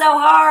media is so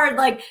hard.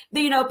 Like,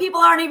 you know, people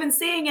aren't even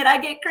seeing it. I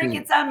get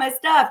crickets on my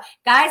stuff.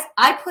 Guys,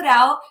 I put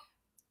out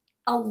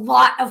a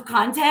lot of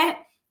content,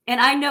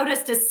 and I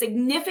noticed a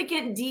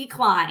significant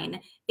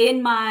decline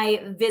in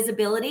my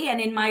visibility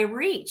and in my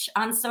reach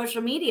on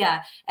social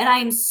media. And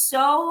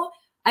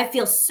I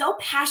feel so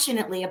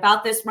passionately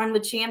about this Run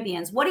with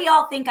Champions. What do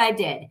y'all think I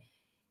did?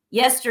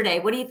 Yesterday,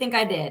 what do you think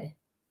I did?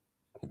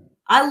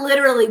 I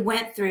literally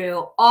went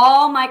through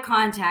all my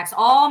contacts,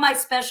 all my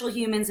special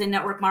humans in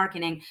network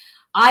marketing.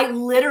 I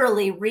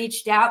literally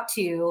reached out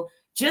to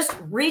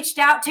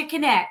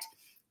connect.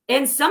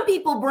 And some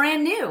people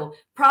brand new,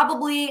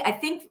 probably, I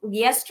think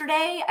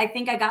yesterday, I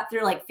got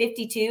through like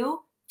 52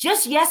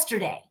 just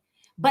yesterday.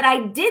 But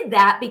I did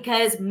that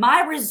because my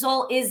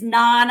result is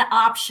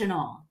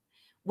non-optional.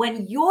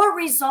 when your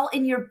result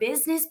in your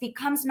business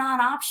becomes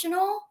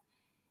non-optional.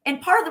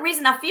 And part of the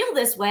reason I feel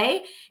this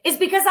way is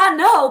because I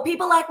know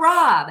people like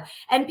Rob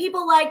and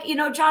people like,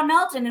 John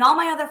Melton and all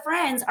my other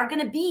friends are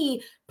going to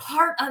be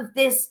part of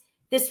this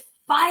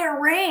fire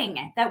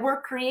ring that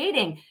we're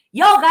creating.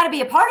 Y'all got to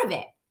be a part of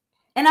it.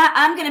 And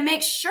I'm going to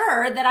make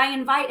sure that I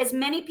invite as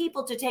many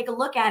people to take a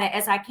look at it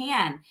as I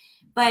can.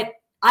 But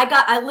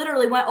I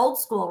literally went old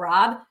school,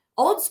 Rob.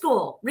 Old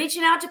school,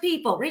 reaching out to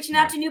people, reaching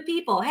out to new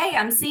people. Hey,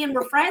 I'm seeing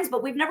we're friends,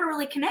 but we've never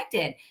really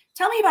connected.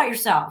 Tell me about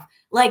yourself.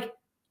 Like,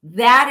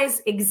 that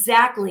is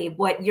exactly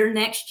what your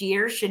next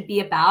year should be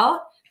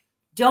about.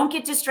 Don't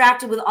get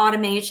distracted with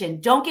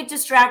automation. Don't get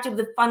distracted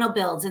with funnel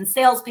builds and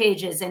sales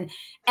pages and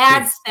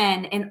ad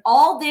spend and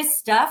all this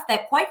stuff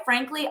that, quite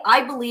frankly,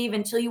 I believe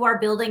until you are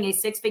building a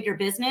six-figure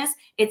business,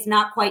 it's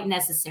not quite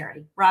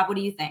necessary. Rob, what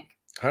do you think?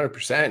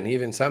 100%. And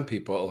even some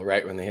people,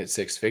 right when they hit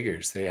six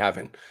figures, they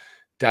haven't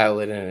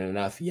dialed it in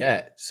enough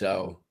yet.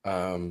 So,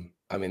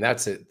 I mean,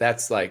 that's it.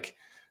 That's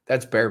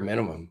bare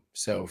minimum.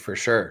 So for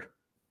sure.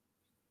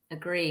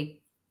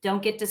 Agree.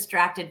 Don't get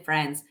distracted,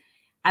 friends.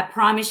 I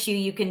promise you,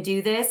 you can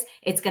do this.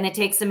 It's going to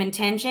take some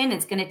intention.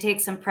 It's going to take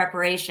some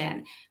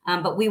preparation.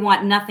 But we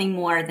want nothing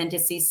more than to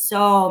see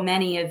so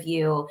many of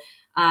you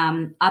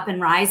up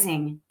and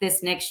rising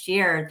this next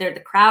year.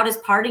 The crowd is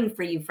parting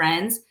for you,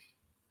 friends.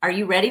 Are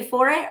you ready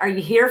for it? Are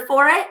you here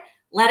for it?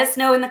 Let us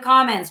know in the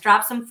comments.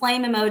 Drop some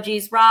flame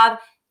emojis. Rob,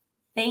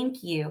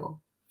 thank you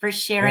for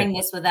sharing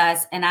this with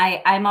us. And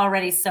I'm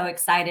already so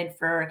excited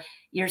for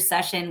your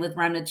session with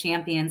Run with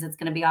Champions. It's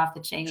going to be off the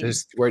chain.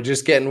 We're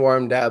just getting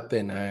warmed up,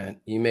 and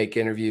you make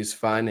interviews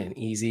fun and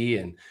easy,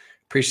 and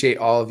appreciate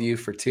all of you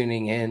for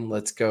tuning in.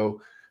 Let's go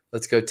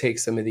take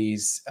some of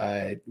these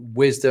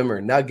wisdom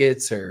or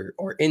nuggets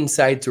or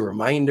insights or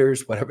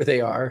reminders, whatever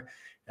they are,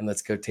 and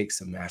let's go take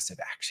some massive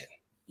action.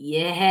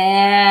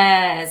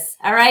 Yes.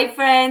 All right,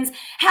 friends.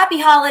 Happy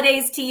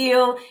holidays to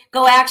you.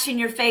 Go action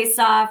your face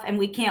off, and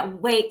we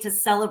can't wait to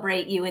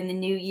celebrate you in the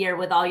new year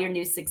with all your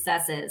new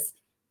successes.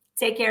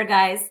 Take care,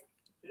 guys.